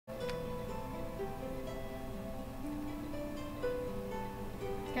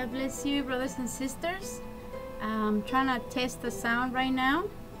God bless you, brothers and sisters. I'm trying to test the sound right now.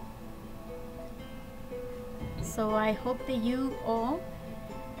 So I hope that you all,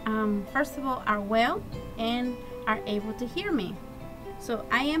 first of all, are well and are able to hear me. So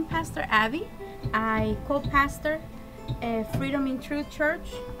I am Pastor Abby. I co-pastor Freedom in Truth Church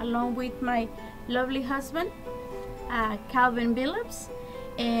along with my lovely husband, Calvin Billups.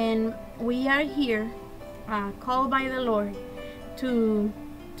 And we are here called by the Lord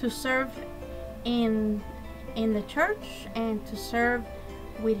to serve in the church and to serve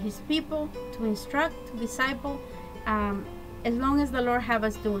with his people, to instruct, to disciple, as long as the Lord have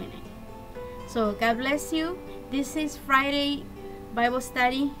us doing it. So God bless you. This is Friday Bible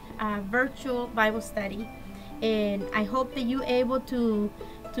study, virtual Bible study, and I hope that you able to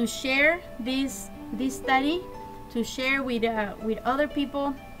share this study, to share with other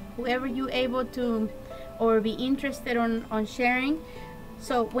people, whoever you able to or be interested on sharing.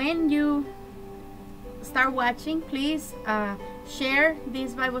 So when you start watching, please share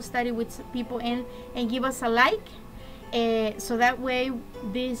this Bible study with people and give us a like, so that way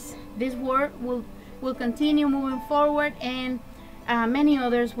this word will continue moving forward, and many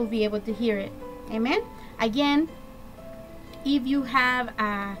others will be able to hear it. Amen. Again, if you have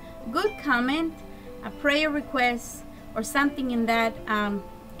a good comment, a prayer request, or something in that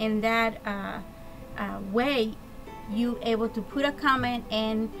way, you able to put a comment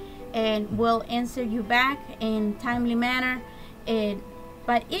and we'll answer you back in timely manner.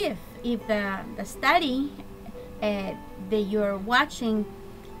 But if the study that you're watching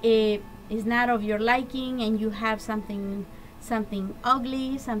is not of your liking, and you have something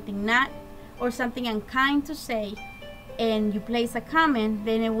ugly, something not, or something unkind to say, and you place a comment,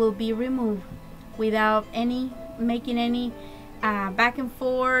 then it will be removed without making any back and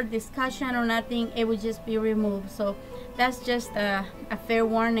forth discussion or nothing. It will just be removed. So that's just a fair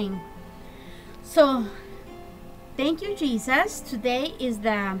warning. So thank you, Jesus. Today is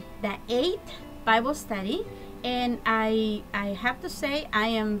the 8th Bible study, and I have to say I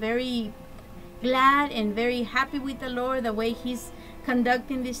am very glad and very happy with the Lord, the way he's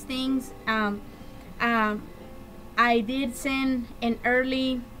conducting these things. I did send an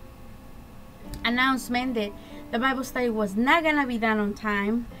early announcement that the Bible study was not gonna be done on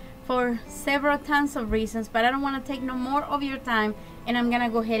time for several tons of reasons, but I don't want to take no more of your time, and I'm gonna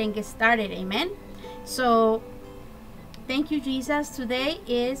go ahead and get started. Amen. So thank you, Jesus. Today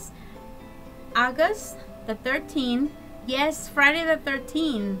is August the 13th. Yes, Friday the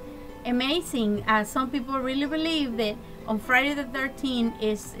 13th. Amazing. Some people really believe that on Friday the 13th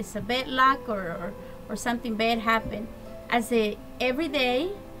is a bad luck or something bad happened. I say every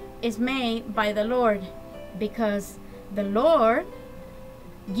day is made by the Lord, because the Lord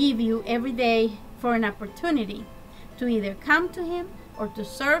give you every day for an opportunity to either come to him or to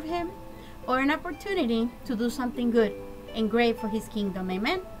serve him, or an opportunity to do something good and great for his kingdom.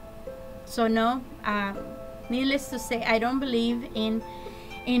 Amen. So no, needless to say, I don't believe in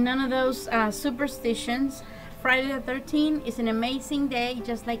none of those superstitions. Friday the 13th is an amazing day,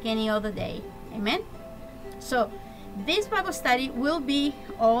 just like any other day. Amen. So this Bible study will be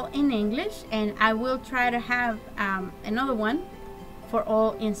all in English, and I will try to have another one for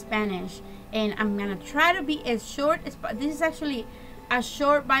all in Spanish. And I'm gonna try to be as short as this is actually a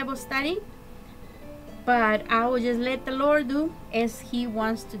short Bible study, but I will just let the Lord do as he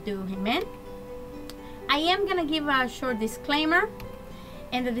wants to do. Amen. I am gonna give a short disclaimer,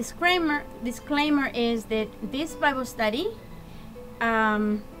 and the disclaimer is that this Bible study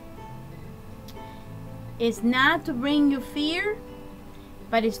is not to bring you fear,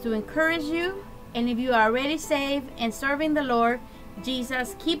 but it's to encourage you. And if you are already saved and serving the Lord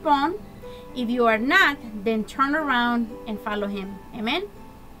Jesus, keep on. If you are not, then turn around and follow him. Amen.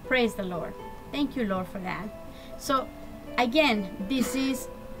 Praise the Lord. Thank you, Lord, for that. So again, this is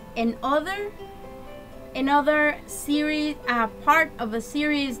another series, part of a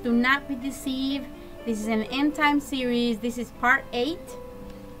series, Do Not Be Deceived. This is an end time series. This is part 8.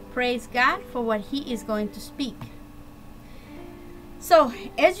 Praise God for what he is going to speak. So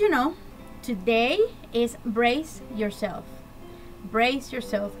as you know, today is brace yourself. Brace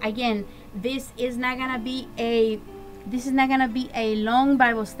yourself. Again, this is not gonna be a long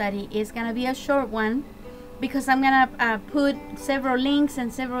Bible study. It's gonna be a short one, because I'm gonna put several links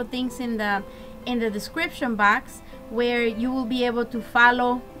and several things in the description box, where you will be able to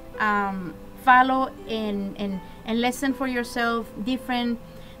follow and listen for yourself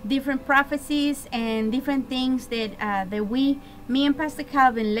different prophecies and different things that me and Pastor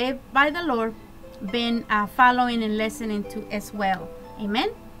Calvin, led by the Lord, been following and listening to as well. Amen.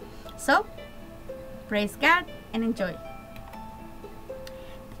 So praise God and enjoy.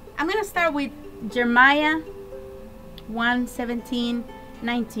 I'm going to start with Jeremiah 1:17,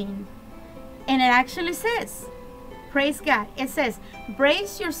 19. And it actually says, praise God, it says,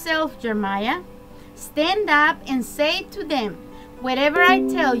 brace yourself, Jeremiah. Stand up and say to them whatever I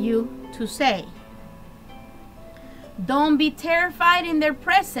tell you to say. Don't be terrified in their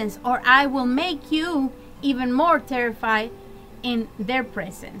presence, or I will make you even more terrified in their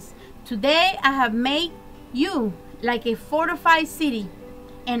presence. Today I have made you like a fortified city,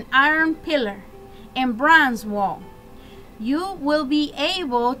 an iron pillar and bronze wall. You will be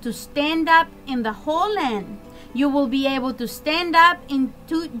able to stand up in the whole land. You will be able to stand up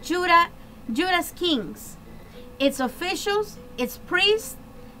into Judah's kings, its officials, its priests,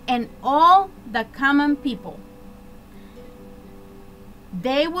 and all the common people.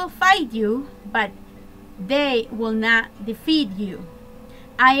 They will fight you, but they will not defeat you.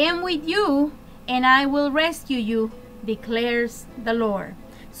 I am with you, and I will rescue you, declares the Lord.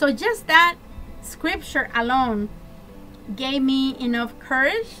 So just that scripture alone gave me enough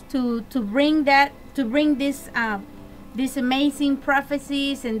courage to bring this these amazing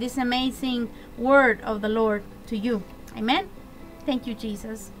prophecies and this amazing word of the Lord to you. Amen. Thank you,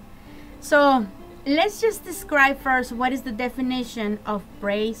 Jesus. So let's just describe first what is the definition of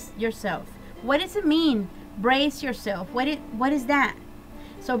brace yourself. What does it mean, brace yourself? What is that?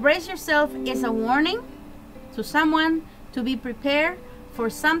 So brace yourself is a warning to someone to be prepared for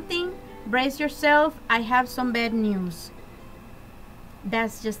something. Brace yourself, I have some bad news.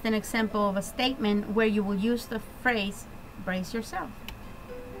 That's just an example of a statement where you will use the phrase brace yourself.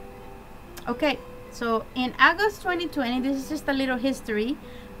 Okay, so in August 2020, this is just a little history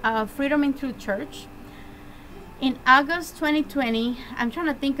of Freedom in Truth Church. In August 2020, I'm trying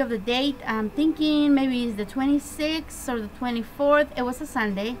to think of the date. I'm thinking maybe it's the 26th or the 24th. It was a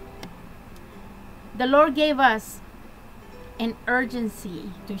Sunday. The Lord gave us an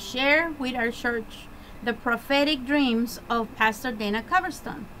urgency to share with our church the prophetic dreams of Pastor Dana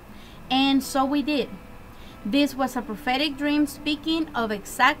Coverstone. And so we did. This was a prophetic dream speaking of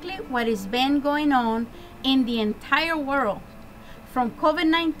exactly what has been going on in the entire world, from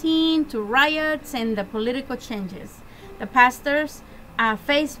COVID-19 to riots and the political changes. The pastor's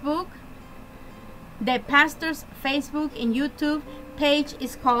Facebook and YouTube page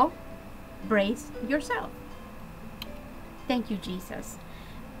is called Brace Yourself. Thank you, Jesus.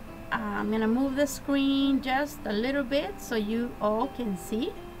 I'm going to move the screen just a little bit so you all can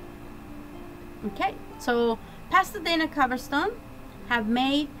see. Okay, so Pastor Dana Coverstone have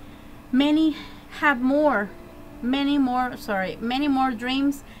made many more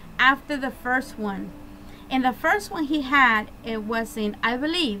dreams after the first one. And the first one he had, it was in, I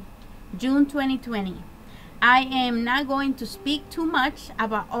believe, June 2020. I am not going to speak too much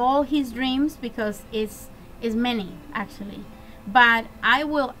about all his dreams because it's many actually, but I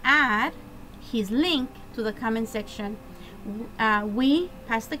will add his link to the comment section.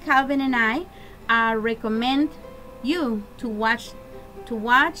 Pastor Calvin and I recommend you to watch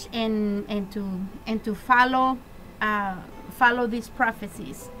and to follow these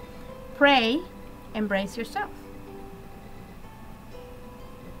prophecies. Pray and brace yourself.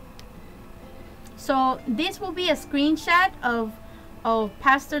 So this will be a screenshot of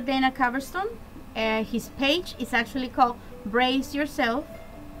Pastor Dana Coverstone. His page is actually called Brace Yourself,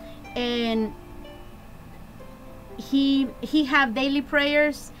 and he have daily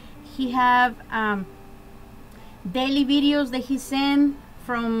prayers. He have daily videos that he send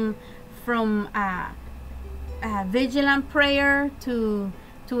from vigilant prayer to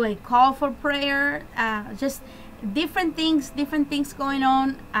a call for prayer, just different things going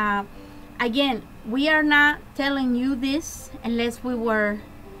on. Again, we are not telling you this unless we were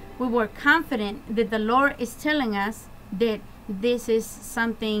confident that the Lord is telling us that this is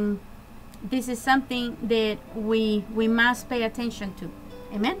something that we must pay attention to.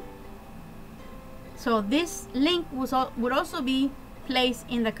 Amen. So this link would also be placed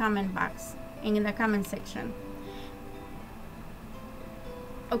in the comment box and in the comment section.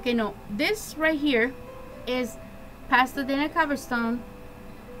 Okay, no, this right here is Pastor Dana Coverstone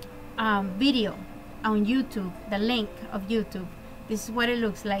video on YouTube, the link of YouTube. This is what it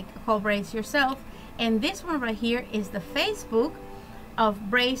looks like, called Brace Yourself. And this one right here is the Facebook of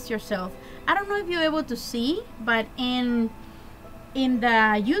Brace Yourself. I don't know if you're able to see, but in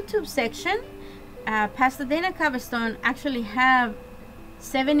the YouTube section, Pastor Dana Coverstone actually have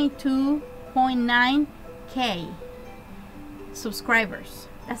 72.9K subscribers.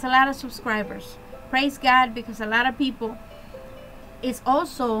 That's a lot of subscribers. Praise God, because a lot of people is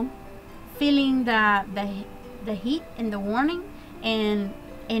also feeling the heat and the warning, and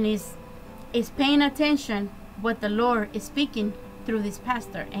is paying attention what the Lord is speaking through this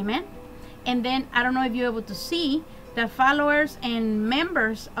pastor. Amen. And then I don't know if you're able to see the followers and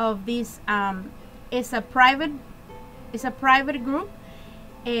members of this. It's a private group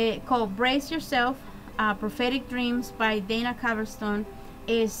called Brace Yourself, Prophetic Dreams by Dana Coverstone.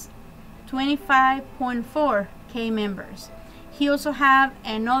 Is 25.4K members. He also have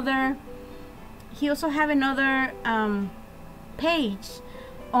another page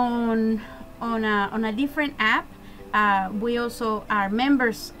on a different app. We also are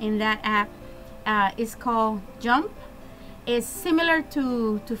members in that app. It's called Jump. It's similar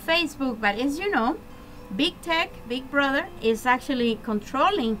to Facebook, but as you know, big tech, big brother is actually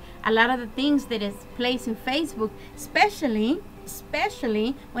controlling a lot of the things that is placed in Facebook, especially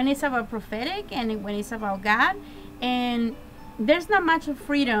when it's about prophetic and when it's about God. And there's not much of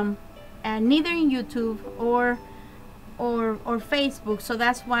freedom, neither in YouTube or Facebook. So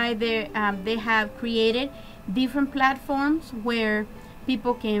that's why they have created different platforms where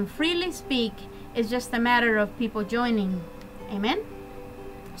people can freely speak. It's just a matter of people joining. Amen.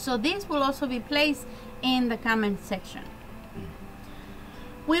 So this will also be placed in the comment section.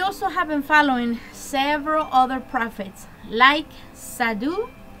 We also have been following several other prophets like Sadhu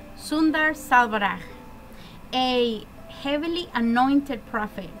Sundar Salvaraj, a heavily anointed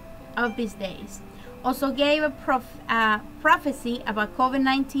prophet of these days. Also gave a prophecy about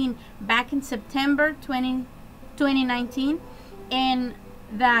COVID-19 back in September 2019, and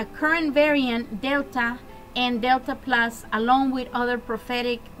the current variant Delta and Delta Plus, along with other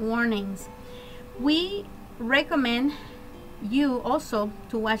prophetic warnings. We recommend you also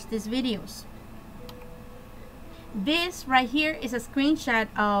to watch these videos. This right here is a screenshot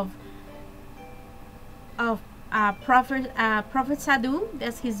of Prophet Sadhu.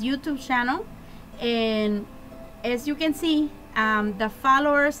 That's his YouTube channel, and as you can see, the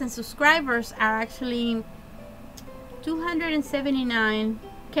followers and subscribers are actually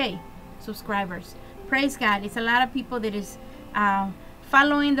 279K subscribers. Praise God. It's a lot of people that is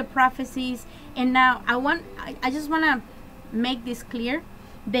following the prophecies. And now I just want to make this clear,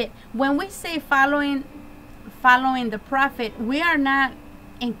 that when we say following the prophet, we are not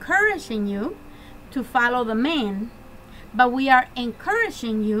encouraging you to follow the man, but we are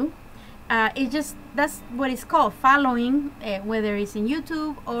encouraging you. That's what it's called, following, whether it's in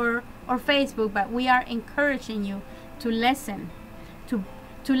YouTube or Facebook. But we are encouraging you to listen, to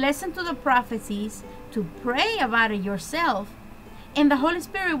listen to the prophecies, to pray about it yourself, and the Holy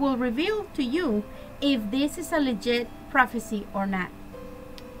Spirit will reveal to you if this is a legit prophecy or not.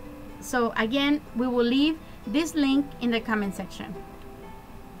 So again, we will leave this link in the comment section.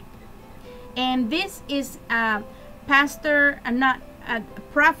 And this is Prophet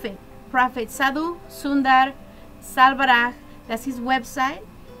Sadhu Sundar Salvaraj. That's his website.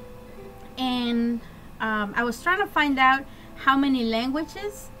 And I was trying to find out how many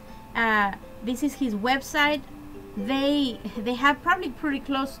languages. This is his website. They have probably pretty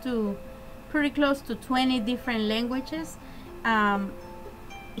close to 20 different languages.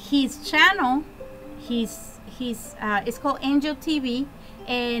 His channel, it's called Angel TV,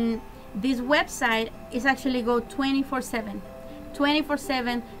 and this website is actually go 24/7,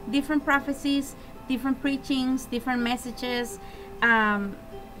 different prophecies, different preachings, different messages.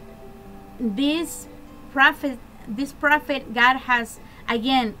 This prophet, God has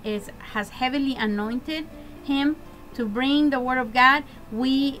heavily anointed him to bring the word of God.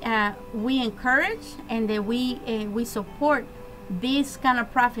 We encourage and that we support these kind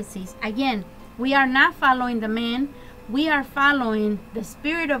of prophecies. Again, we are not following the man. We are following the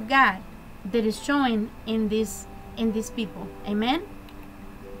Spirit of God that is showing in these people. Amen.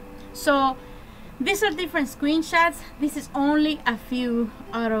 So these are different screenshots. This is only a few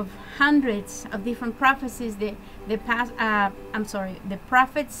out of hundreds of different prophecies that the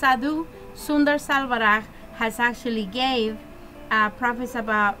Prophet Sadhu Sundar Salvaraj has actually gave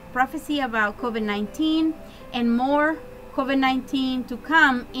prophecy about COVID-19 and more COVID-19 to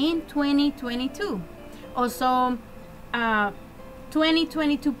come in 2022. Also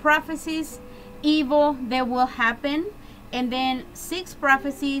 2022 prophecies, evil that will happen, and then 6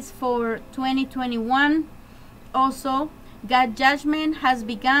 prophecies for 2021. Also, God's judgment has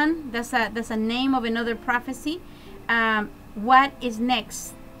begun. That's a name of another prophecy. What is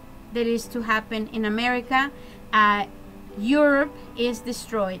next that is to happen in America? Europe is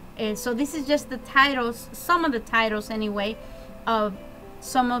destroyed. So this is just the titles, some of the titles anyway, of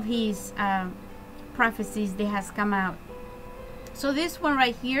some of his prophecies that has come out. So this one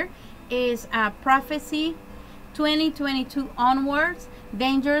right here is prophecy 2022 onwards,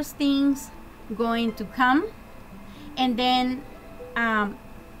 dangerous things going to come. And then a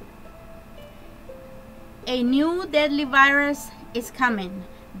new deadly virus is coming.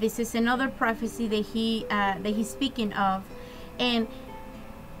 This is another prophecy that he's speaking of, and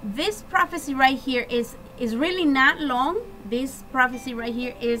this prophecy right here is really not long. This prophecy right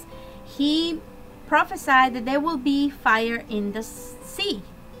here is, he prophesied that there will be fire in the sea,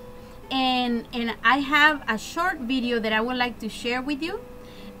 and I have a short video that I would like to share with you.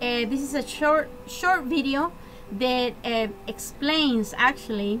 This is a short video that explains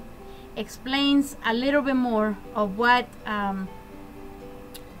a little bit more of what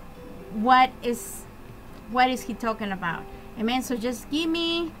is he talking about. Amen. So just give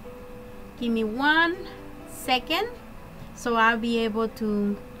me 1 second, so I'll be able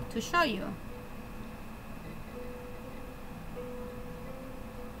to show you.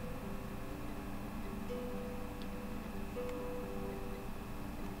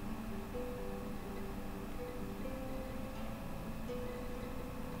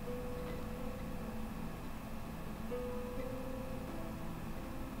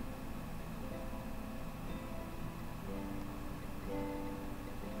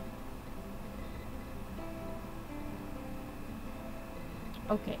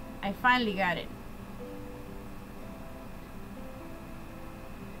 Okay, I finally got it.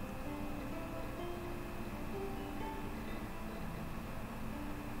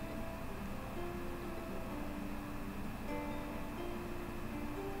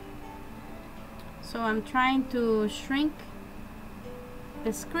 So I'm trying to shrink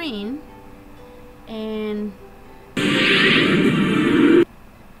the screen, and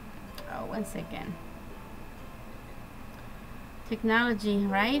oh, 1 second. Technology,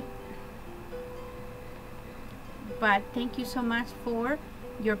 right? But thank you so much for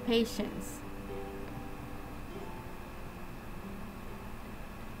your patience.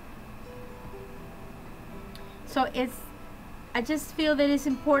 So I just feel that it's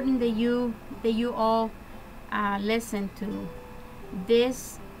important that you all listen to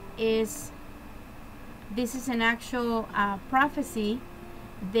this. This is an actual prophecy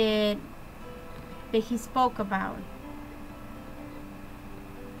that he spoke about.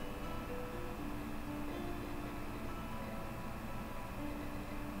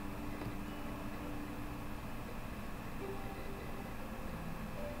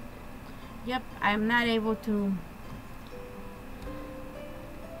 Yep, I'm not able to.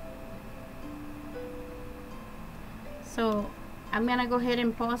 So I'm gonna go ahead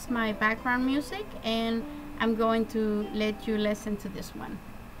and pause my background music, and I'm going to let you listen to this one.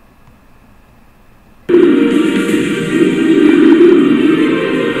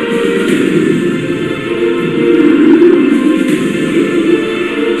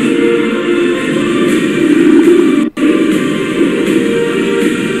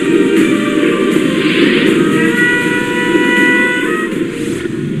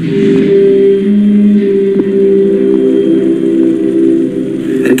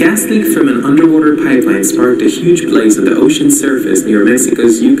 Sparked a huge blaze on the ocean surface near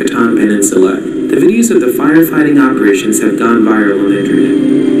Mexico's Yucatan Peninsula. The videos of the firefighting operations have gone viral on the internet.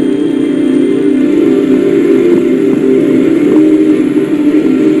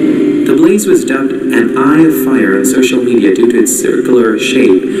 The blaze was dubbed an eye of fire on social media due to its circular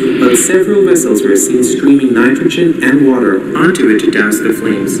shape, while several vessels were seen streaming nitrogen and water onto it to douse the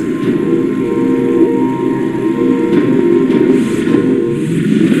flames.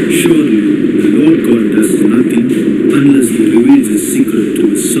 Surely, the Lord God does nothing unless He reveals His secret to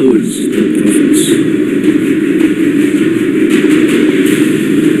His servants, the prophets.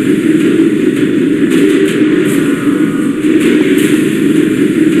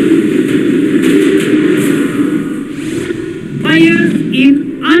 Fire in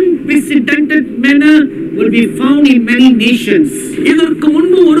unprecedented manner will be found in many nations. இதற்கு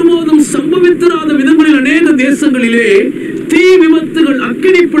முன்பு ஒருபோதும் சம்பவித்திராத விதங்களில் அநேக தேசங்களிலே தீ விபத்துகள்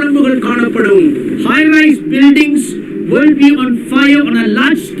அக்கினி பிழம்புகள் காணப்படும். High-rise buildings will be on fire on a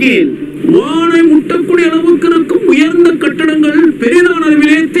large scale. வானை முட்டக்கூடிய அளவுக்கு இருக்கும் உயர்ந்த கட்டடங்கள் பெரிதான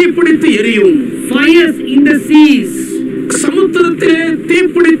அளவிலே தீப்பிடித்து எரியும். Fires in the seas. சமுத்திரத்திலே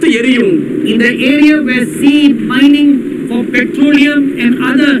தீப்பிடித்து எரியும். In the area where sea mining for petroleum and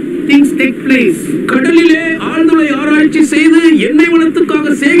other things take place. கடலிலே ஆழ்துளை ஆராய்ச்சி செய்து எண்ணெய்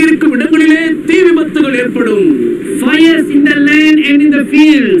வளத்துக்காக சேகரிக்கும் இடங்களிலே தீ விபத்துகள் ஏற்படும். Fires in the land and in the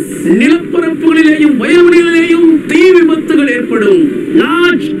fields. நிலப்பரப்புகளிலேயும் வயல்வெளிகளிலேயும் தீ விபத்துகள் ஏற்படும்.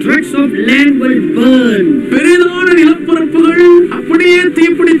 Large tracts of land will burn. பெரிதான நிலப்பரப்புகள் அப்படியே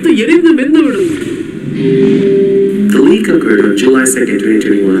தீப்பிடித்து எரிந்து வெந்துவிடும். The leak occurred on July 2nd,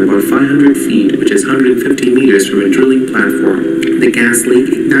 2021, about 500 feet, which is 150 meters from a drilling platform. The gas leak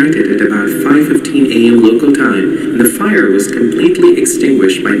ignited at about 5:15 a.m. local time, and the fire was completely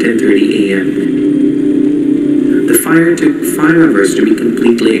extinguished by 10:30 a.m. The fire took 5 hours to be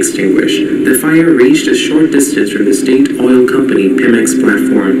completely extinguished. The fire reached a short distance from the state oil company Pemex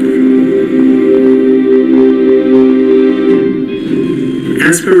platform.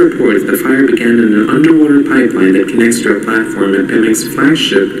 As per reports, the fire began in an underwater pipeline that connects to a platform at Pemex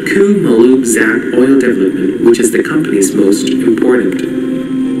flagship Maloob Zap Oil Development, which is the company's most important.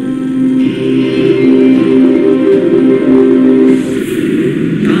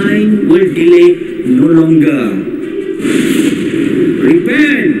 Time will delay no longer.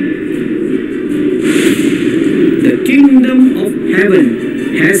 Repent! The kingdom of heaven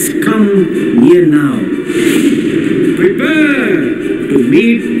has come near now. Prepare to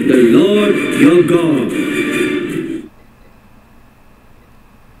meet the Lord your God.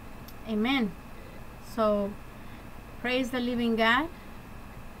 Amen. So, praise the living God.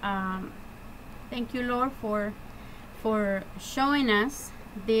 Thank you, Lord, for showing us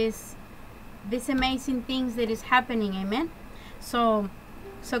this amazing things that is happening. Amen. So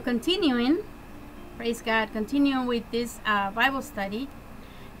continuing, praise God, continuing with this Bible study,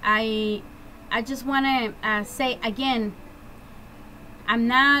 I just want to say again, I'm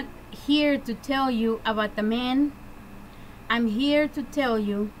not here to tell you about the man. I'm here to tell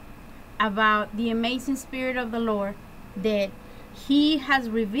you about the amazing Spirit of the Lord that He has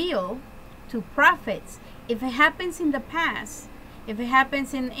revealed to prophets. If it happens in the past, if it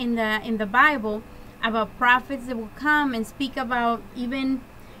happens in the Bible about prophets that will come and speak about the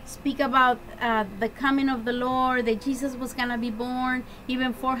coming of the Lord, that Jesus was gonna be born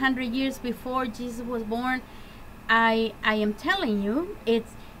even 400 years before Jesus was born, I am telling you,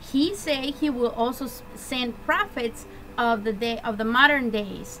 He say He will also send prophets of the modern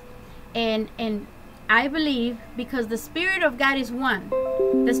days, and I believe, because the Spirit of God is one.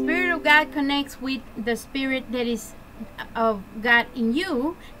 The Spirit of God connects with the Spirit that is of God in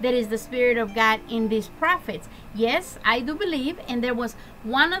you, that is the Spirit of God in these prophets. Yes, I do believe, and there was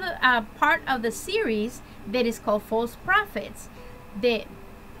one of the part of the series that is called false prophets, that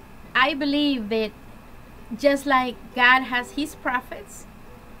I believe that just like God has His prophets,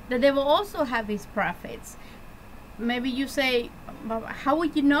 that they will also have His prophets. Maybe you say, how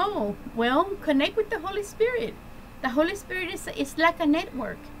would you know? Well, connect with the Holy Spirit. The Holy Spirit is like a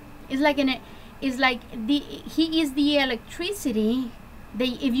network. He is the electricity.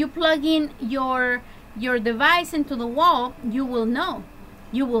 If you plug in your device into the wall, you will know.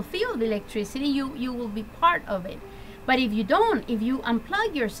 You will feel the electricity. You will be part of it. But if you don't, if you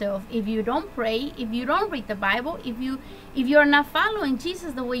unplug yourself, if you don't pray, if you don't read the Bible, if you're not following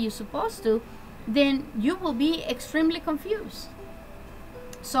Jesus the way you're supposed to, then you will be extremely confused.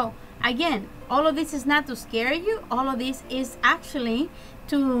 So again, all of this is not to scare you. All of this is actually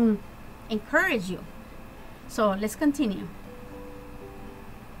to encourage you. So let's continue.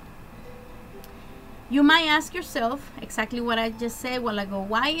 You might ask yourself exactly what I just said a while ago.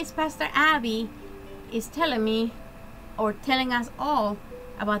 Why is Pastor Abby is telling me or telling us all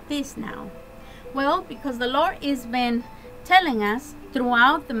about this now? Well, because the Lord has been telling us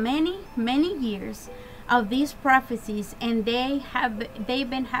throughout the many years of these prophecies, and they've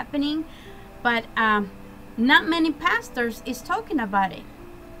been happening, but not many pastors is talking about it.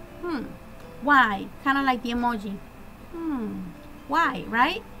 Why? Kind of like the emoji. Why,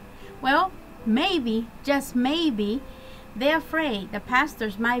 right? Well, maybe, just maybe, they're afraid. The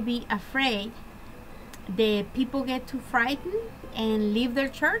pastors might be afraid that people get too frightened and leave their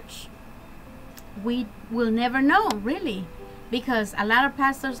church. We will never know, really, because a lot of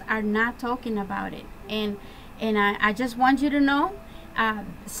pastors are not talking about it. And I just want you to know,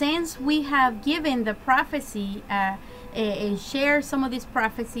 since we have given the prophecy and share some of these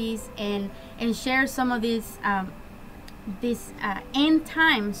prophecies and share some of these end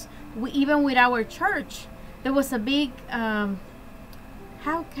times, even with our church, there was a big how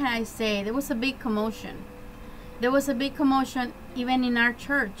can I say, there was a big commotion. There was a big commotion even in our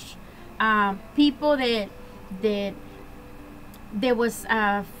church. People that was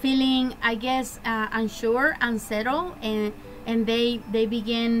feeling, I guess, unsure, unsettled, and they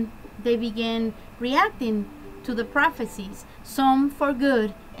began reacting to the prophecies, some for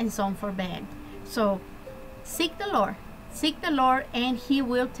good and some for bad. So seek the Lord, and He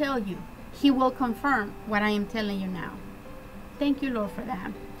will tell you. He will confirm what I am telling you now. Thank you, Lord, for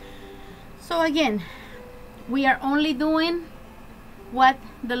that. So again, we are only doing what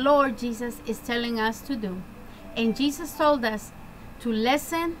the Lord Jesus is telling us to do. And Jesus told us to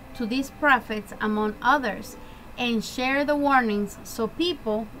listen to these prophets among others and share the warnings so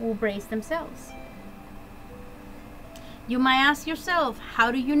people will brace themselves. You might ask yourself,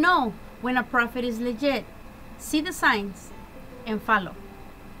 how do you know when a prophet is legit? See the signs and follow.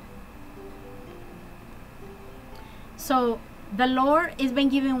 So the Lord has been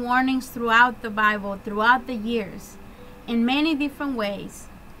giving warnings throughout the Bible, throughout the years, in many different ways,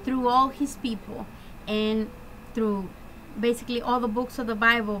 through all his people, and through basically all the books of the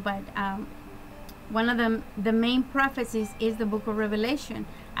Bible. But one of the main prophecies is the book of Revelation.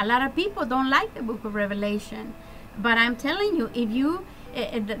 A lot of people don't like the book of Revelation, but I'm telling you, if you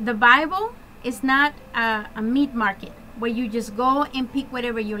the Bible is not a meat market where you just go and pick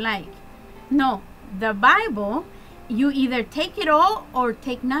whatever you like. No, the Bible, you either take it all or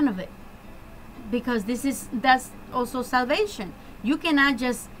take none of it, because that's also salvation. You cannot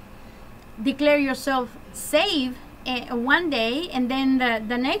just declare yourself saved one day and then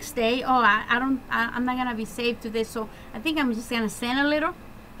the next day, oh, I'm not gonna be saved today, so I think I'm just gonna sin a little,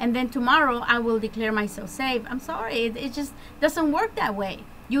 and then tomorrow I will declare myself saved. I'm sorry, it just doesn't work that way.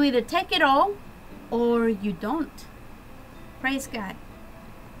 You either take it all or you don't. Praise God.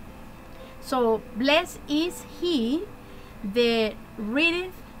 So blessed is he that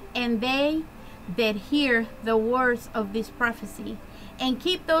readeth, and they that hear the words of this prophecy, and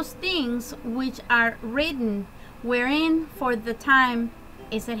keep those things which are written, wherein for the time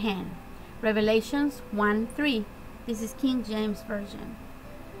is at hand. Revelations 1:3. This is King James Version.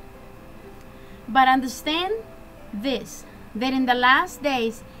 But understand this, that in the last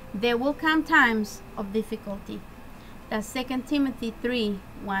days there will come times of difficulty. That's 2 Timothy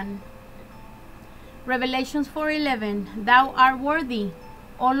 3:1. Revelations 4:11. Thou art worthy,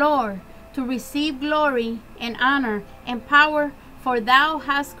 O Lord, to receive glory and honor and power, for thou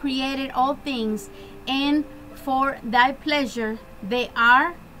hast created all things, and for thy pleasure they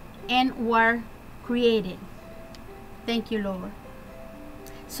are and were created. Thank you, Lord.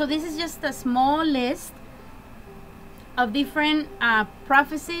 So this is just a small list of different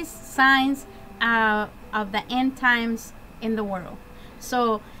prophecies, signs of the end times in the world.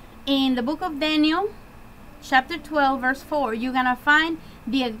 So in the book of Daniel, chapter 12, verse 4, you're gonna find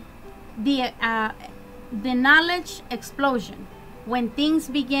the knowledge explosion, when things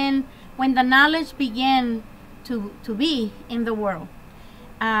begin, when the knowledge began to be in the world.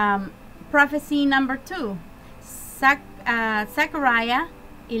 Prophecy number 2, Zechariah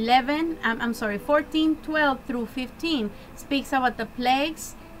 14:12 through 15 speaks about the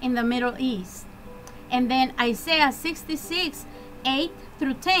plagues in the Middle East. And then Isaiah 66:8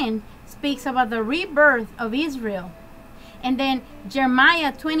 through 10 speaks about the rebirth of Israel. And then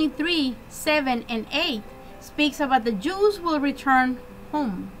Jeremiah 23:7 and 8 speaks about the Jews will return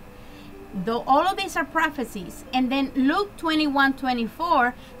home. Though all of these are prophecies. And then Luke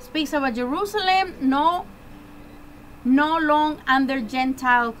 21:24 speaks about Jerusalem no long under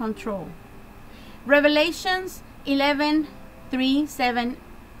Gentile control. Revelations 11:3-7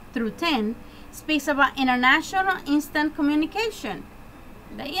 through 10 speaks about international instant communication,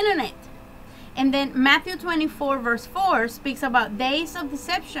 the internet. And then Matthew 24 verse 4 speaks about days of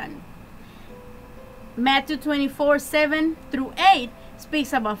deception. Matthew 24:7 through 8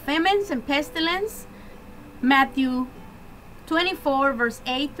 speaks about famines and pestilence. Matthew 24 verse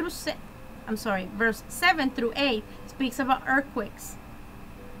 7 through 8 speaks about earthquakes.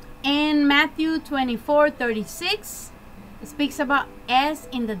 And Matthew 24:36 speaks about as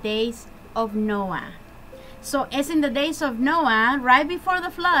in the days of Noah. So as in the days of Noah, right before the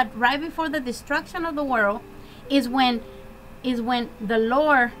flood, right before the destruction of the world, is when the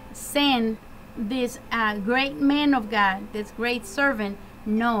Lord sent this great man of God, this great servant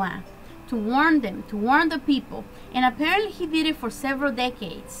Noah, to warn them, to warn the people. And apparently he did it for several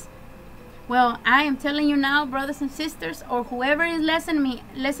decades. Well, I am telling you now, brothers and sisters, or whoever is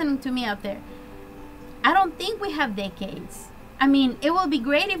listening to me out there, I don't think we have decades. I mean, it will be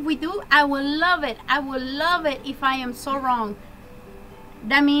great if we do. I will love it. I will love it if I am so wrong.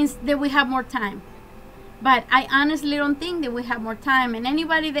 That means that we have more time. But I honestly don't think that we have more time. And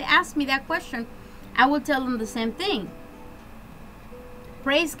anybody that asks me that question, I will tell them the same thing.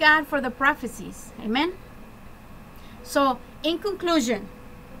 Praise God for the prophecies. Amen. So, in conclusion,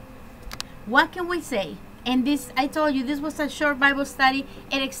 what can we say? And this, I told you, this was a short Bible study.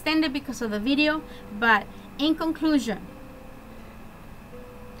 It extended because of the video. But in conclusion,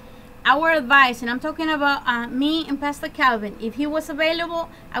 our advice, and I'm talking about me and Pastor Calvin, if he was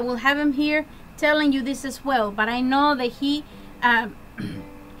available, I will have him here telling you this as well. But I know that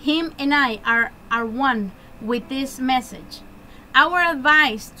him and I are one with this message. Our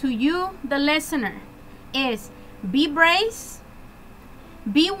advice to you, the listener, is be braced,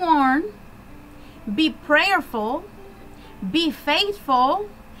 be warned, be prayerful, be faithful,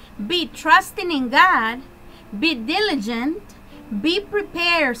 be trusting in God, be diligent, be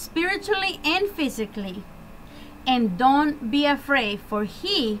prepared spiritually and physically, and don't be afraid, for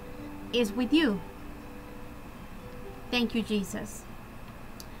He is with you. Thank you, Jesus.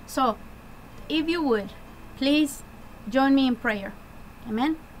 So, if you would, please join me in prayer.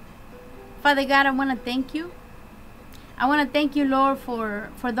 Amen. Father God, I want to thank you. I want to thank you, Lord,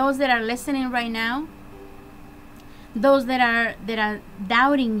 for those that are listening right now. Those that are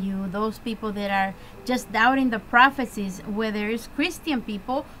doubting you, those people that are just doubting the prophecies, whether it's Christian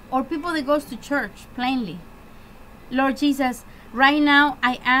people or people that goes to church plainly. Lord Jesus, right now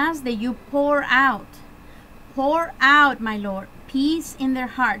I ask that you pour out, my Lord, peace in their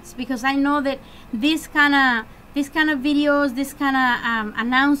hearts, because I know that this kind of videos, this kind of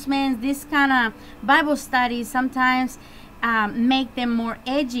announcements, this kind of Bible studies sometimes make them more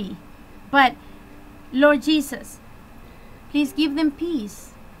edgy. But Lord Jesus, please give them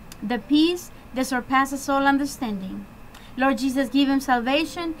peace, the peace that surpasses all understanding. Lord Jesus, give them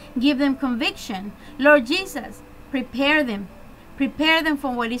salvation, give them conviction. Lord Jesus, prepare them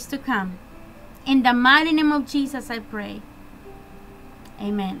for what is to come. In the mighty name of Jesus, I pray.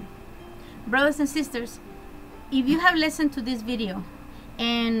 Amen. Brothers and sisters, if you have listened to this video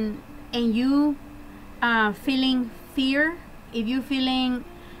and you feeling fear, if you feeling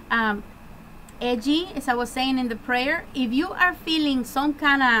edgy, as I was saying in the prayer, if you are feeling some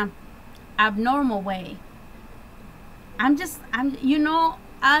kind of abnormal way, you know,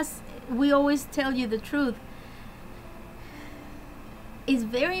 us, we always tell you the truth. It's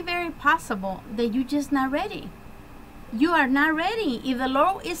very, very possible that you're just not ready. You are not ready. If the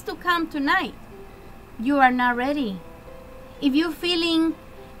Lord is to come tonight, you are not ready. If you're feeling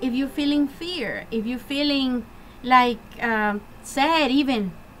fear, if you're feeling like sad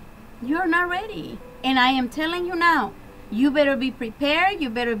even, you're not ready. And I am telling you now, you better be prepared. You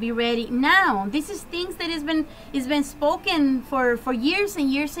better be ready now. This is things that has been spoken for years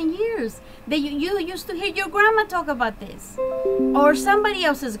and years and years. That you used to hear your grandma talk about this, or somebody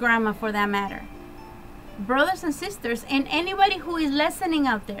else's grandma for that matter. Brothers and sisters, and anybody who is listening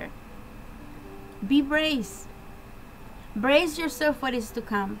out there, be braced. Brace yourself what is to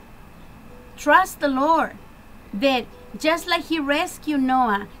come. Trust the Lord that just like He rescued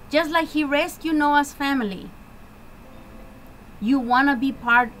Noah, just like He rescued Noah's family, you want to be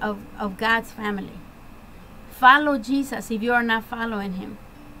part of God's family. Follow Jesus if you are not following Him.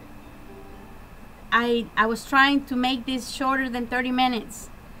 I was trying to make this shorter than 30 minutes,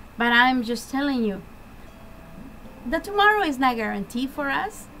 but I'm just telling you, the tomorrow is not guaranteed for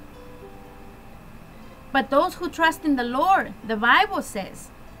us. But those who trust in the Lord, the Bible says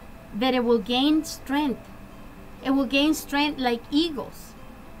that it will gain strength. It will gain strength like eagles.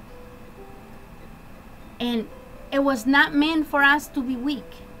 And it was not meant for us to be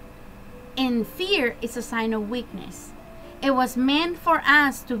weak. And fear is a sign of weakness. It was meant for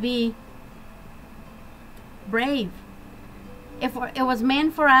us to be brave. It was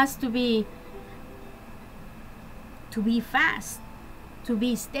meant for us to be fast, to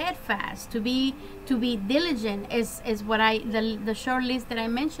be steadfast, to be diligent, is what the short list that I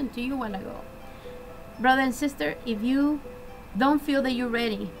mentioned to you a while ago. Brother and sister, if you don't feel that you're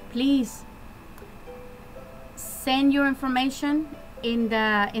ready, please send your information in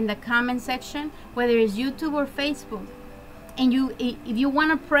the comment section, whether it's YouTube or Facebook. And if you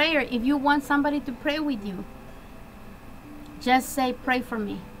want a prayer, if you want somebody to pray with you, just say, pray for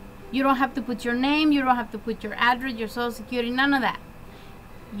me. You don't have to put your name, you don't have to put your address, your social security, none of that.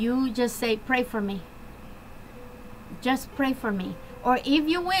 You just say, pray for me. Just pray for me. Or if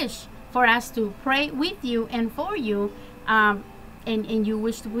you wish for us to pray with you and for you, and you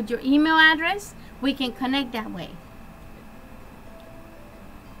wish to put your email address, we can connect that way.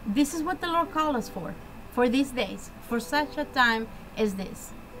 This is what the Lord called us for these days, for such a time as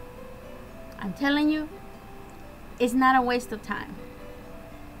this. I'm telling you, it's not a waste of time.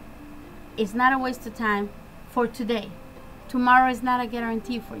 It's not a waste of time for today. Tomorrow is not a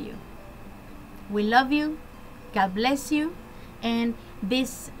guarantee for you. We love you. God bless you. And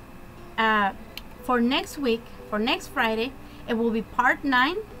this, for next week, for next Friday, it will be part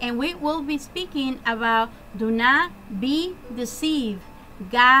 9. And we will be speaking about do not be deceived.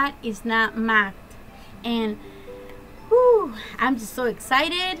 God is not mocked. And I'm just so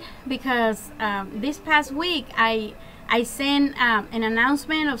excited because this past week I sent an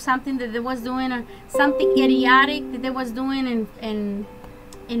announcement of something that they was doing, or something idiotic that they was doing in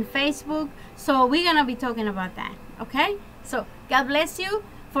Facebook. So we're gonna be talking about that. Okay? So God bless you.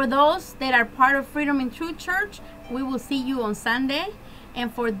 For those that are part of Freedom in Truth Church, we will see you on Sunday.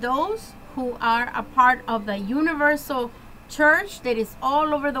 And for those who are a part of the Universal Church that is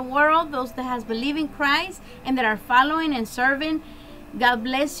all over the world, those that has believed in Christ and that are following and serving, God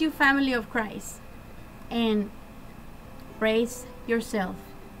bless you, family of Christ. And brace yourself.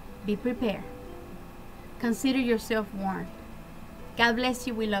 Be prepared. consider yourself warned. God bless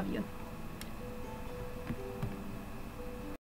you. We love you.